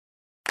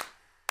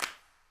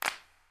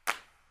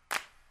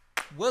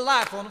Well,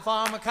 life on the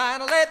farm,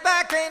 kinda laid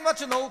back. Ain't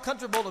much an old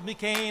country boy that me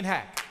can't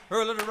hack.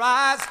 Early to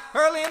rise,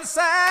 early in the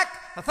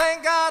sack. I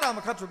thank God I'm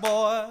a country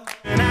boy.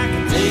 And I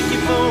can take you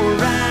for a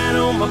ride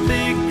on my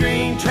big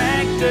green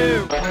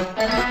tractor.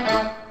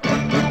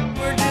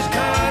 We're just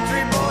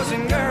country boys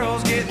and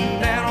girls getting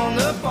down on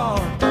the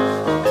farm.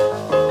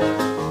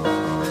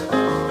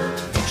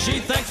 She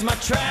thinks my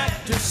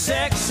tractor's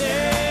sexy.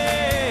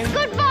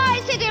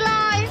 Goodbye, city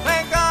life.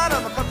 Thank God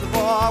I'm a country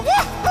boy.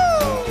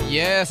 Woohoo!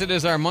 Yes, it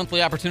is our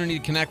monthly opportunity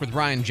to connect with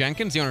Ryan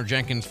Jenkins, the owner of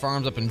Jenkins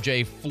Farms up in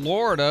Jay,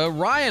 Florida.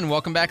 Ryan,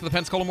 welcome back to the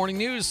Pensacola Morning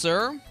News,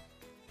 sir.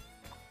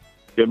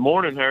 Good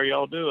morning. How are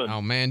y'all doing?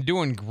 Oh, man,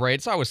 doing great.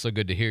 It's always so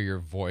good to hear your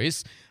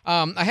voice.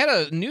 I had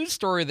a news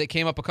story that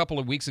came up a couple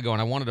of weeks ago,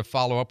 and I wanted to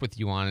follow up with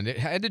you on it. It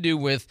had to do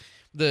with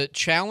the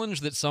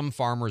challenge that some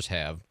farmers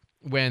have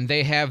when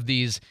they have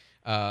these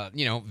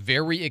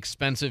very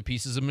expensive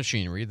pieces of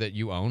machinery that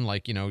you own,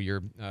 like,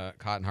 your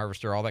cotton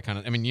harvester, all that kind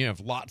of, you have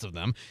lots of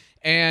them.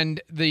 And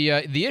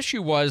the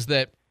issue was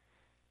that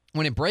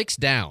when it breaks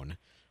down,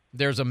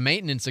 there's a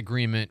maintenance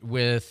agreement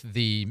with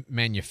the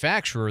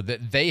manufacturer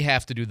that they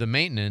have to do the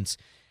maintenance.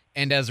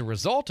 And as a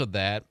result of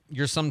that,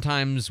 you're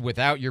sometimes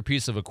without your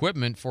piece of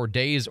equipment for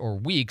days or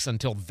weeks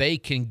until they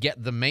can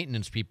get the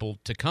maintenance people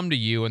to come to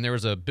you. And there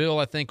was a bill,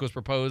 I think, was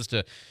proposed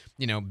to,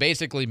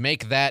 basically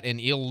make that an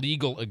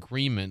illegal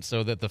agreement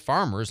so that the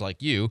farmers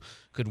like you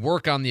could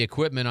work on the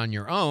equipment on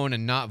your own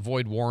and not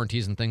void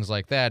warranties and things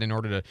like that in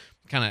order to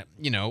kind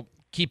of,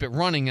 keep it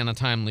running in a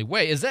timely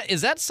way. Is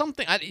that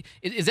something?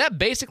 Is that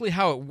basically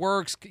how it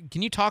works?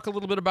 Can you talk a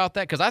little bit about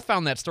that? Because I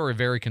found that story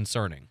very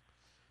concerning.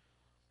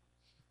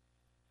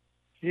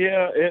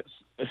 Yeah,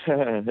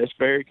 it's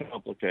very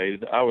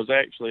complicated. I was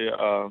actually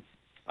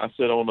I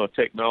sit on a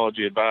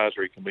technology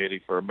advisory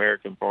committee for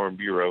American Farm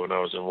Bureau, and I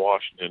was in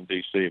Washington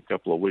D.C. a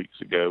couple of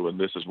weeks ago, and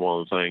this is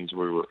one of the things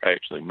we were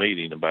actually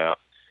meeting about.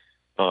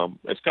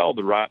 It's called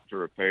the right to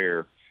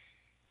repair,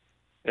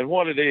 and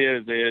what it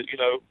is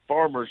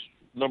farmers.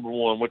 Number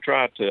one, we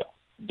try to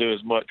do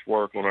as much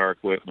work on our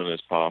equipment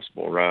as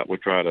possible, right? We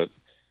try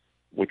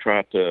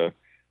to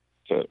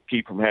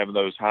keep from having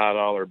those high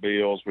dollar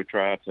bills. We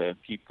try to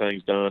keep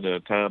things done in a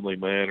timely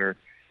manner.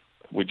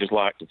 We just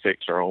like to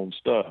fix our own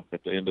stuff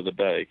at the end of the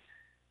day.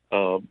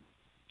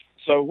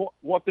 So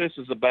what this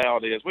is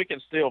about is we can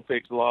still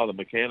fix a lot of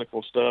the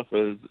mechanical stuff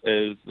as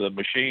the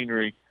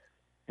machinery,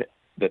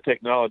 the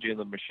technology in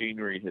the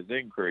machinery has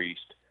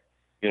increased.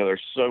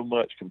 There's so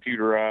much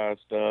computerized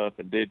stuff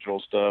and digital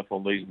stuff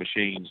on these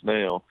machines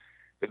now.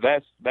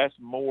 That's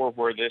more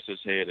where this is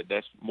headed.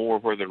 That's more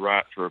where the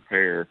right to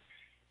repair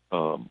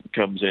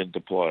comes into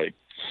play.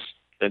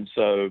 And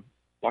so,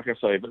 like I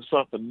say, if it's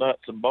something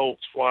nuts and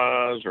bolts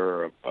wise,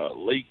 or a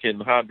leaking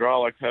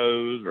hydraulic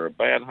hose, or a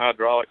bad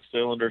hydraulic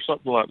cylinder,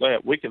 something like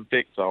that, we can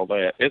fix all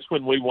that. It's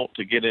when we want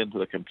to get into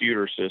the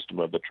computer system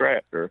of the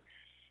tractor,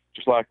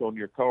 just like on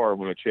your car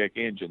when a check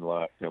engine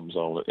light comes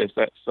on. It's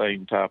that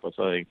same type of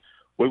thing.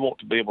 We want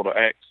to be able to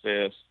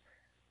access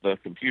the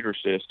computer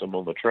system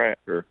on the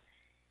tractor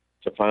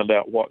to find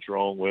out what's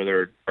wrong with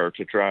it or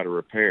to try to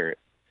repair it.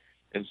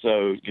 And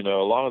so, a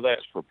lot of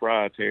that's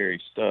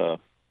proprietary stuff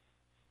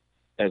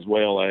as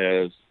well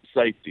as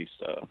safety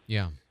stuff.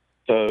 Yeah.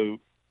 So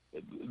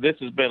this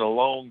has been a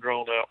long,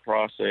 drawn-out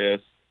process.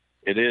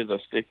 It is a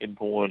sticking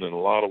point in a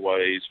lot of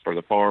ways for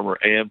the farmer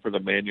and for the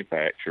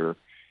manufacturer.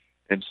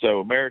 And so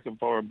American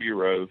Farm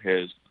Bureau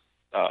has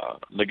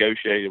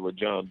negotiated with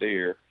John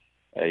Deere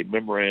a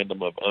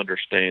memorandum of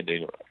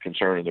understanding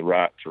concerning the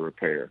right to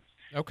repair.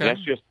 Okay. And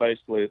that's just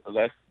basically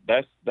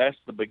that's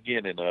the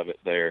beginning of it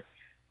there.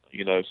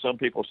 Some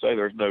people say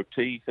there's no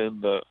teeth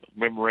in the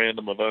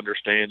memorandum of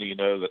understanding,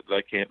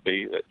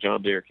 that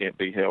John Deere can't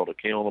be held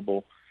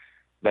accountable,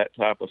 that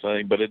type of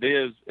thing. But it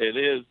is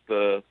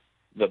the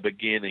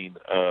beginning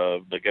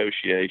of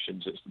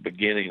negotiations. It's the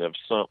beginning of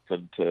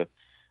something to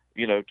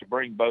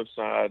bring both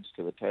sides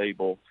to the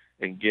table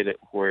and get it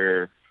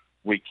where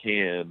we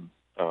can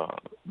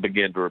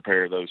begin to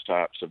repair those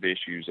types of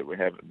issues that we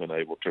haven't been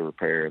able to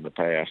repair in the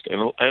past.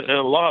 And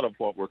a lot of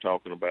what we're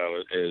talking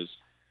about is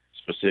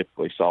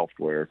specifically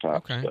software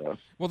type stuff.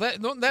 Well,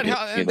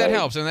 that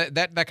helps, and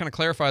that kind of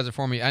clarifies it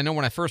for me. I know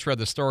when I first read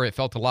the story, it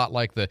felt a lot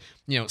like the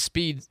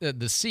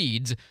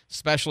seeds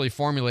specially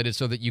formulated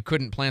so that you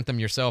couldn't plant them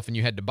yourself and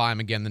you had to buy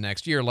them again the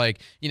next year. Like,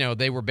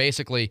 they were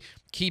basically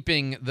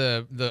keeping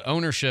the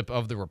ownership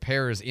of the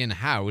repairs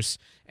in-house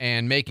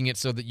and making it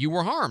so that you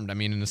were harmed.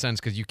 In a sense,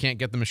 because you can't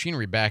get the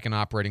machinery back and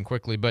operating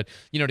quickly. But,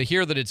 to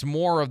hear that it's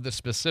more of the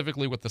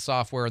specifically with the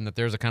software and that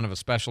there's a kind of a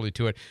specialty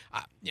to it,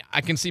 I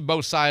can see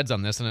both sides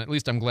on this, and at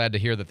least I'm glad to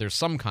hear that there's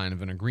some kind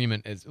of an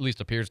agreement, at least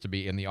appears to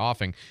be, in the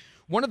offing.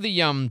 One of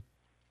the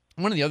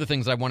other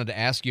things I wanted to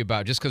ask you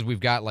about, just because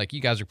we've got, like,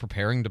 you guys are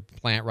preparing to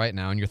plant right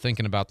now and you're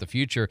thinking about the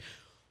future,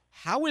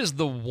 how is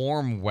the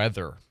warm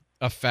weather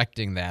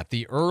affecting that?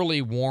 The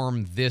early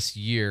warm this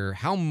year,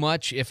 how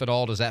much, if at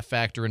all, does that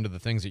factor into the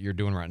things that you're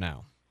doing right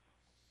now?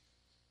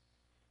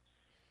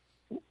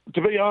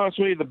 To be honest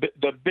with you,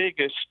 the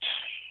biggest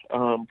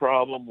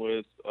problem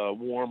with a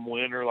warm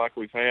winter like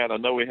we've had. I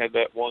know we had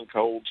that one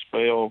cold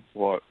spell,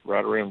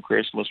 right around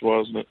Christmas,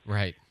 wasn't it?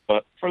 Right.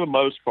 But for the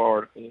most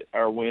part,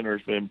 our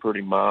winter's been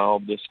pretty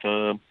mild this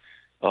time.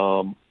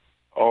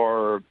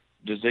 Our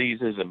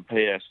diseases and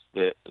pests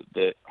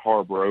that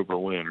harbor over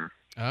winter.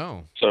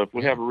 Oh. So if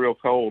we have a real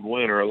cold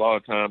winter, a lot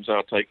of times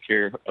I'll take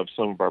care of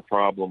some of our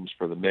problems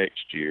for the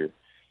next year.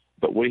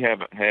 But we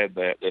haven't had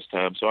that this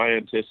time. So I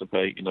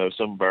anticipate,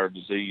 some of our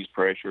disease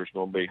pressure is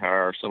going to be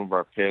higher. Some of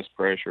our pest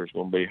pressure is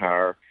going to be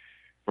higher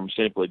from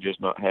simply just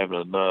not having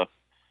enough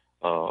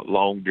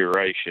long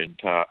duration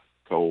type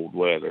cold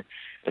weather.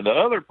 And the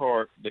other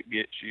part that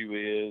gets you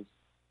is,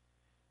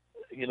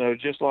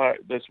 just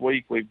like this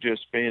week we've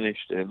just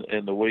finished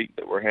and the week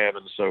that we're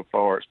having so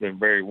far, it's been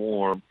very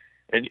warm.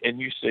 And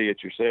you see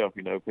it yourself,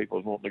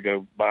 people wanting to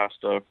go buy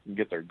stuff and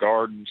get their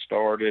garden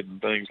started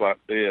and things like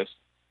this.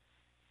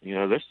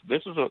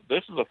 This is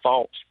a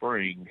false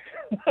spring.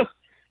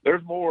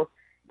 There's more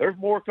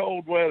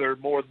cold weather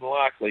more than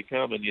likely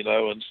coming,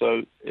 and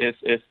so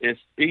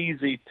it's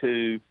easy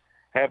to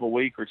have a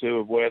week or two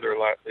of weather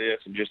like this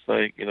and just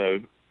think,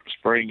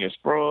 spring has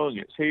sprung,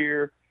 it's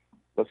here,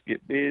 let's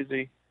get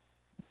busy,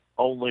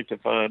 only to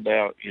find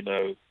out,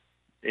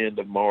 end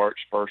of March,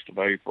 1st of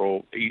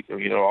April,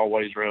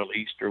 always around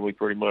Easter, we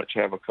pretty much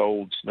have a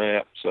cold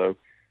snap. So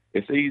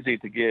it's easy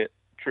to get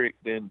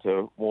tricked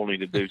into wanting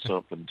to do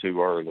something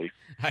too early.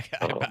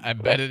 I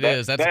bet it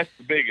is. That's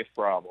the biggest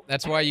problem.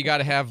 That's why you got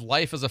to have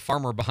life as a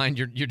farmer behind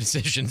your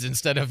decisions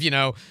instead of,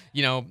 a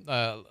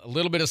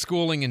little bit of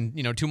schooling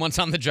and, 2 months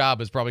on the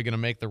job is probably going to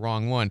make the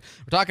wrong one.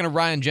 We're talking to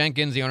Ryan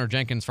Jenkins, the owner of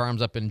Jenkins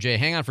Farms up in Jay.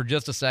 Hang on for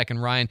just a second,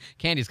 Ryan.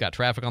 Candy's got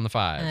traffic on the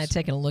 5s.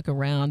 Taking a look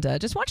around.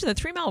 Just watching the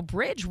 3 Mile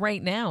Bridge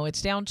right now.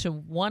 It's down to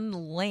 1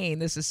 lane.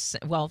 This is,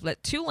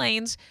 2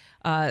 lanes.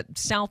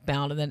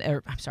 Southbound, and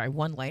then,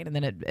 1 lane, and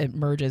then it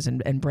merges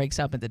and breaks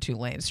up into 2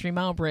 lanes. 3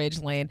 Mile Bridge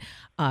lane,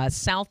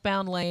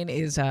 southbound lane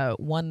is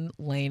 1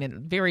 lane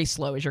and very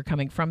slow as you're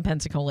coming from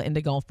Pensacola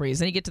into Gulf Breeze.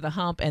 Then you get to the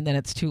hump, and then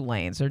it's 2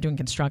 lanes. They're doing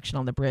construction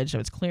on the bridge, so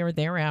it's clear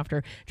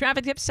thereafter.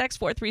 Traffic tips, text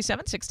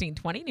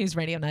 437-1620, News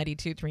Radio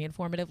 92.3,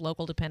 informative,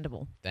 local,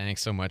 dependable.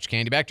 Thanks so much,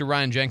 Candy. Back to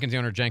Ryan Jenkins, the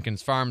owner of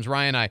Jenkins Farms.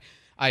 Ryan,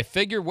 I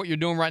figure what you're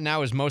doing right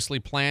now is mostly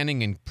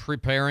planting and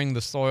preparing the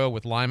soil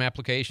with lime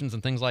applications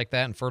and things like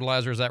that and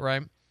fertilizer. Is that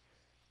right?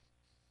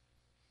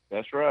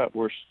 That's right.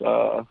 We're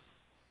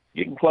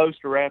getting close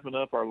to wrapping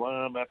up our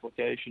lime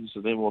applications,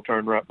 so then we'll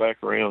turn right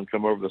back around and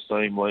come over the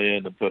same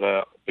land and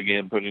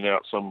begin putting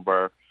out some of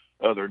our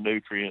other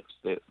nutrients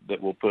that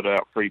we'll put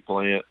out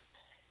pre-plant.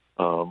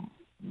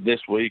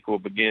 This week we'll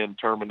begin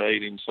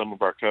terminating some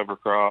of our cover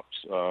crops,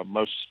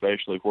 most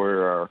especially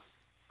where our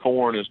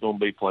corn is going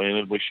to be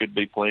planted. We should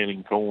be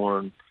planting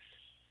corn.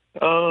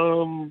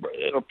 It'll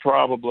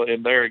probably,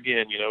 and there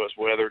again, it's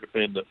weather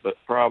dependent, but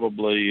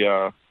probably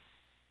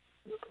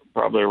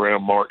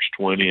around March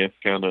 20th,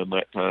 kind of in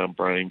that time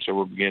frame. So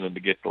we're beginning to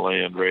get the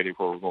land ready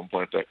where we're going to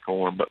plant that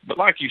corn. But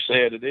like you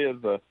said,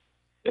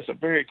 it's a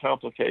very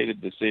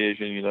complicated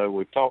decision.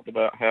 We've talked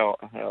about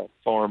how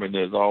farming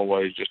is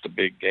always just a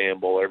big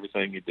gamble.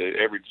 Everything you do,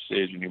 every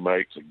decision you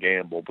make is a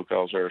gamble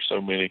because there are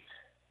so many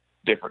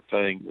different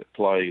things at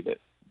play that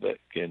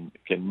can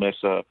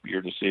mess up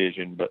your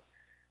decision. But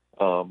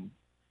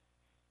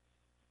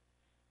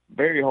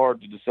very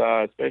hard to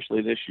decide,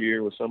 especially this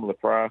year with some of the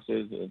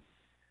prices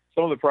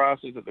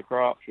that the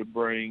crops would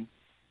bring,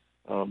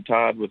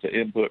 tied with the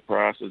input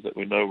prices that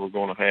we know we're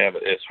going to have.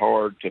 It's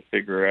hard to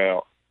figure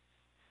out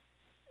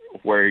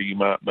where you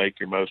might make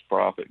your most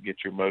profit,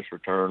 get your most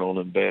return on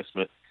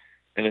investment.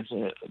 And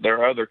there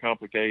are other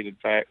complicated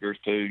factors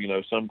too.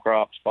 Some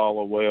crops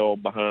follow well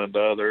behind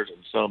others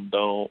and some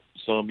don't.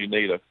 Some you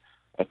need a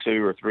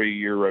 2 or 3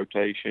 year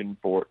rotation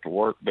for it to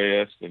work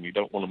best, and you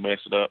don't want to mess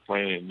it up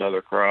planting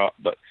another crop.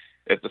 But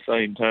at the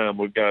same time,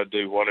 we've got to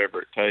do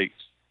whatever it takes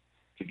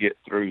to get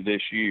through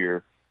this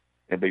year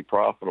and be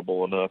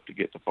profitable enough to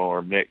get the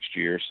farm next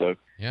year. So,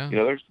 yeah.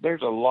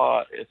 There's a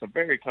lot. It's a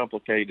very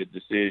complicated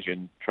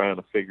decision trying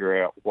to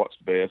figure out what's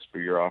best for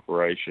your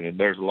operation, and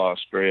there's a lot of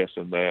stress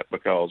in that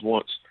because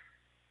once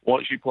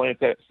you plant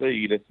that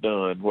seed, it's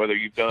done. Whether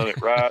you've done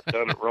it right,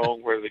 done it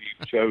wrong, whether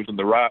you've chosen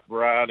the right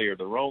variety or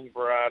the wrong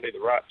variety, the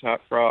right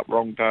type crop,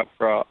 wrong type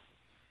crop,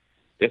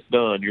 it's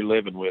done. You're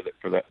living with it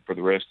for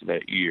the rest of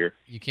that year.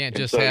 You can't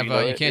just have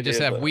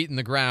wheat in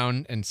the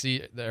ground and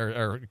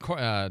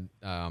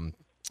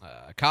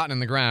cotton in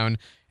the ground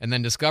and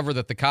then discover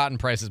that the cotton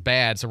price is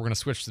bad, so we're going to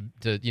switch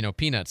to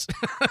peanuts.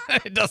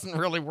 It doesn't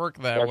really work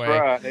that way.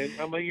 That's right.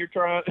 And you're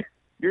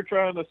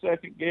trying to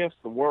second guess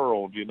the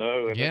world,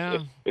 and yeah.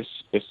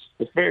 It's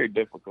very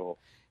difficult.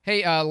 Hey,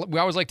 we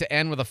always like to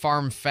end with a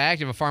farm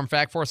fact. You have a farm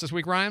fact for us this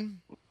week, Ryan?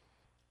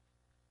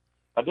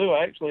 I do.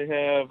 I actually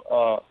have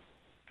a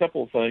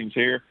couple of things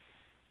here.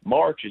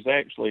 March is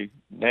actually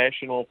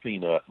National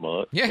Peanut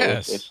Month.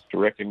 Yes. So it's to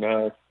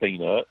recognize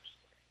peanuts.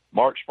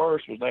 March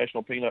 1st was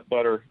National Peanut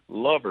Butter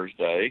Lovers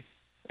Day,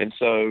 and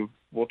so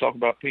we'll talk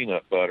about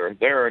peanut butter.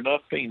 There are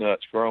enough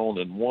peanuts grown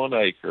in 1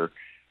 acre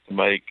to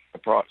make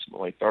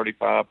approximately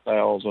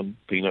 35,000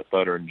 peanut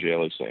butter and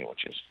jelly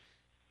sandwiches.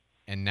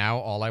 And now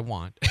all I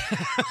want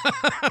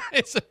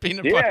is a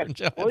peanut butter and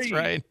jelly. That's please.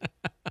 right.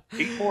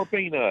 Eat more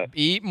peanuts.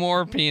 Eat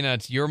more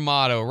peanuts, your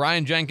motto.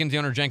 Ryan Jenkins, the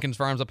owner of Jenkins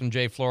Farms up in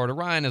Jay, Florida.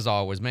 Ryan, as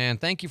always, man,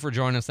 thank you for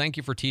joining us. Thank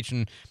you for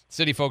teaching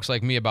city folks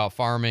like me about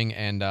farming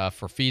and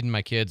for feeding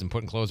my kids and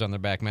putting clothes on their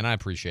back. Man, I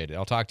appreciate it.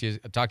 I'll talk to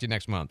you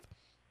next month.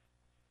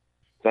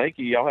 Thank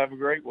you. Y'all have a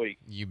great week.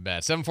 You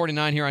bet.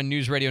 749 here on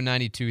News Radio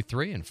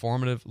 92.3,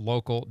 informative,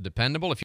 local, dependable. If